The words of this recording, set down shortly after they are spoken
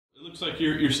Looks like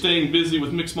you're staying busy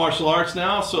with mixed martial arts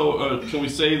now, so can we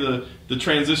say the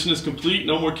transition is complete?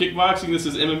 No more kickboxing, this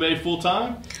is MMA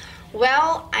full-time?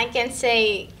 Well, I can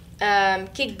say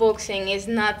kickboxing is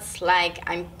not like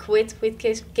I'm quit with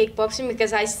kickboxing,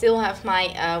 because I still have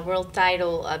my world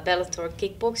title Bellator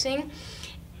kickboxing,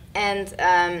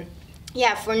 and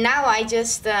yeah, for now I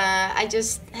just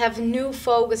have a new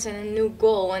focus and a new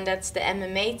goal, and that's the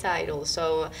MMA title.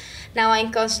 So now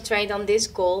I concentrate on this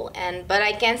goal, but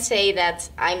I can't say that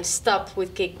I'm stopped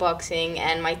with kickboxing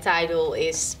and my title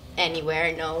is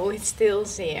anywhere. No, it's still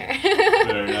here.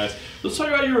 Very nice. Let's talk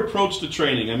about your approach to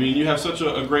training. I mean, you have such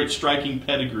a great striking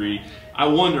pedigree. I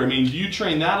wonder, I mean, do you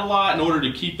train that a lot in order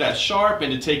to keep that sharp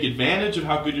and to take advantage of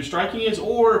how good your striking is,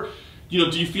 or do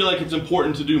you feel like it's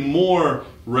important to do more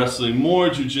wrestling, more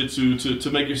jiu-jitsu to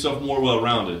make yourself more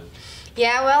well-rounded?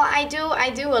 Yeah, well, I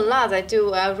do a lot. I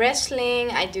do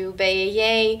wrestling, I do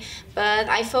BJJ, but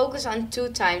I focus on 2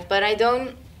 times. But I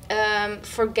don't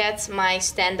forget my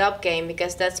stand-up game,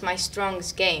 because that's my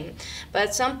strongest game.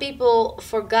 But some people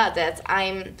forgot that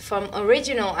I'm a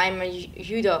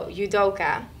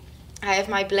judoka. I have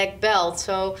my black belt,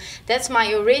 so that's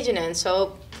my origin.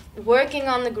 So working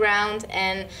on the ground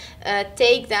and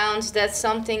takedowns, that's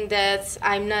something that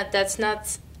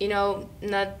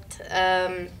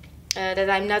that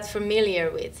I'm not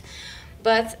familiar with.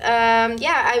 But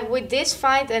yeah, with this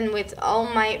fight and with all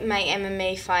my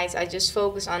MMA fights, I just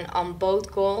focus on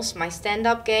both goals, my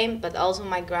stand-up game, but also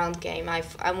my ground game.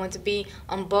 I want to be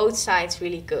on both sides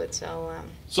really good. So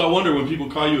I wonder, when people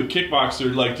call you a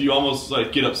kickboxer, like, do you almost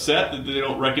like get upset that they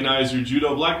don't recognize your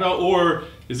judo black belt, or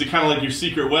is it kind of like your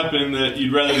secret weapon that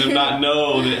you'd rather them not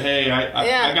know that, hey,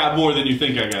 I got more than you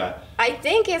think I got? I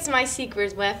think it's my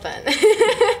secret weapon.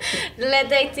 Let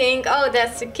they think, oh,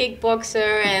 that's a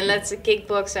kickboxer and that's a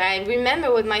kickboxer. I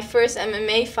remember with my first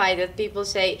MMA fight that people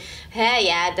say, hey,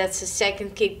 yeah, that's a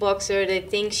second kickboxer. They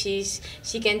think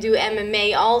she can do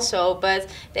MMA also, but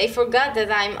they forgot that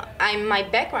my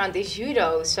background is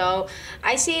judo. So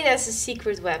I see it as a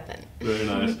secret weapon. Very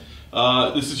nice.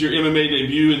 This is your MMA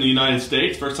debut in the United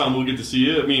States. First time we'll get to see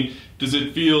you. I mean, does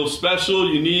it feel special,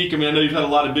 unique? I mean, I know you've had a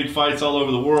lot of big fights all over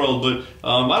the world, but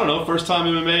I don't know, first time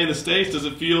MMA in the States, does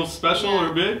it feel special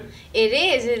or big? It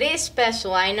is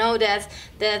special. I know that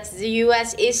the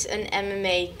US is an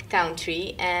MMA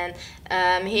country, and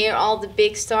here all the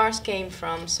big stars came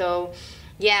from. So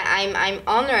yeah, I'm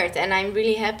honored, and I'm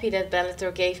really happy that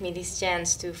Bellator gave me this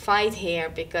chance to fight here,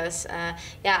 because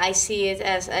yeah, I see it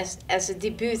as a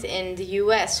debut in the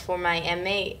US for my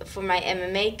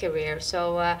MMA career.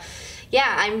 So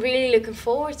yeah, I'm really looking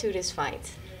forward to this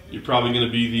fight. You're probably going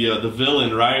to be the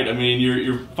villain, right? I mean,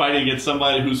 you're fighting against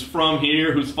somebody who's from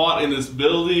here, who's fought in this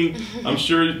building. I'm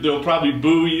sure they'll probably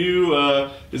boo you.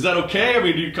 Is that okay? I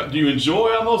mean, do you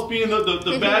enjoy almost being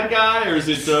the bad guy, or is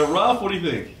it rough? What do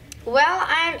you think? Well,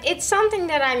 it's something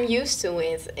that I'm used to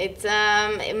with.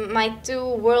 My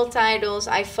 2 world titles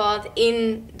I fought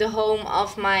in the home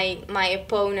of my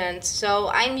opponent, so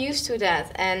I'm used to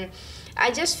that, and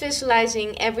I just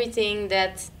visualizing everything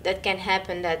that can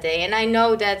happen that day, and I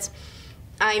know that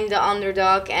I'm the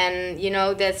underdog, and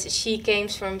that she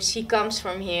comes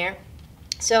from here,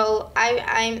 so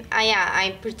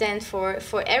I pretend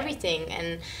for everything,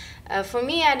 and for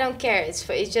me, I don't care. It's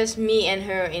just me and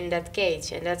her in that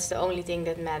cage, and that's the only thing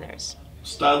that matters.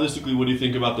 Stylistically, what do you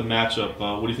think about the matchup?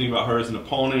 What do you think about her as an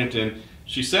opponent? And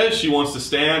she says she wants to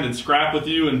stand and scrap with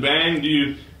you and bang. Do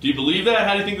you believe that?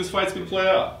 How do you think this fight's going to play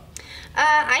out?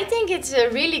 I think it's a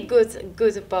really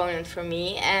good opponent for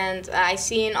me, and I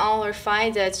see in all her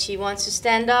fight that she wants to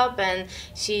stand up, and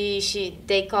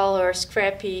they call her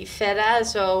Scrappy Feta.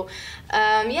 So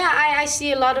yeah, I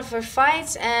see a lot of her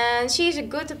fights, and she's a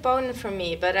good opponent for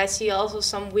me. But I see also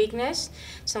some weakness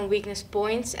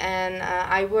points, and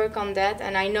I work on that.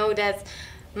 And I know that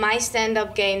my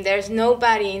stand-up game, there's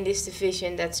nobody in this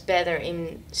division that's better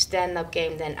in stand-up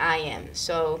game than I am.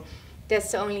 So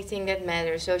that's the only thing that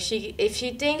matters. So if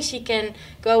she thinks she can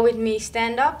go with me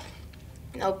stand up,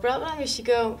 no problem. If she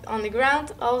go on the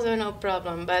ground, also no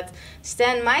problem. But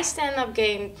my stand-up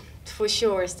game for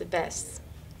sure is the best.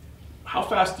 How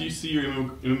fast do you see your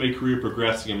MMA career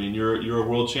progressing? I mean, you're a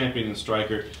world champion and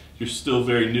striker. You're still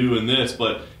very new in this,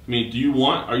 but I mean,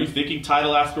 are you thinking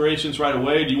title aspirations right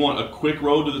away? Do you want a quick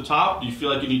road to the top? Do you feel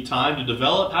like you need time to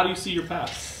develop? How do you see your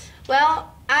path?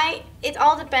 Well, it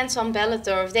all depends on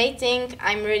Bellator. If they think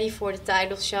I'm ready for the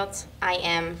title shot, I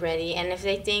am ready. And if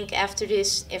they think after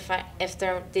this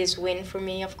win for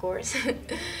me, of course,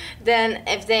 then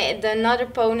if another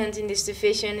opponent in this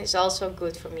division is also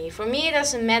good for me. For me, it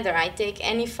doesn't matter. I take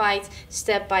any fight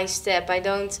step by step. I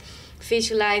don't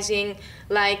visualizing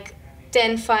like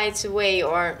 10 fights away,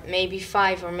 or maybe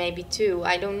 5 or maybe 2,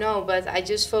 I don't know, but I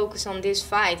just focus on this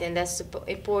fight, and that's the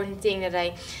important thing, that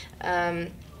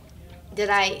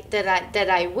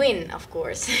I win, of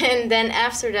course. And then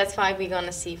after that fight we're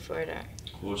gonna see further.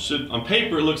 Well, on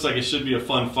paper it looks like it should be a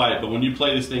fun fight, but when you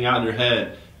play this thing out in your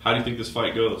head, how do you think this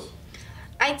fight goes?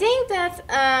 I think that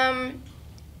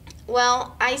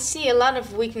well, I see a lot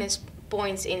of weakness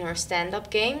points in her stand-up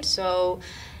game, so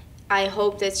I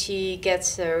hope that she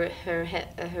gets her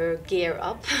gear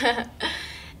up.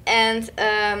 And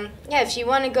yeah, if she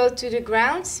want to go to the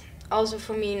ground, also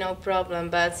for me no problem,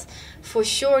 but for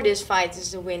sure this fight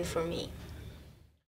is a win for me.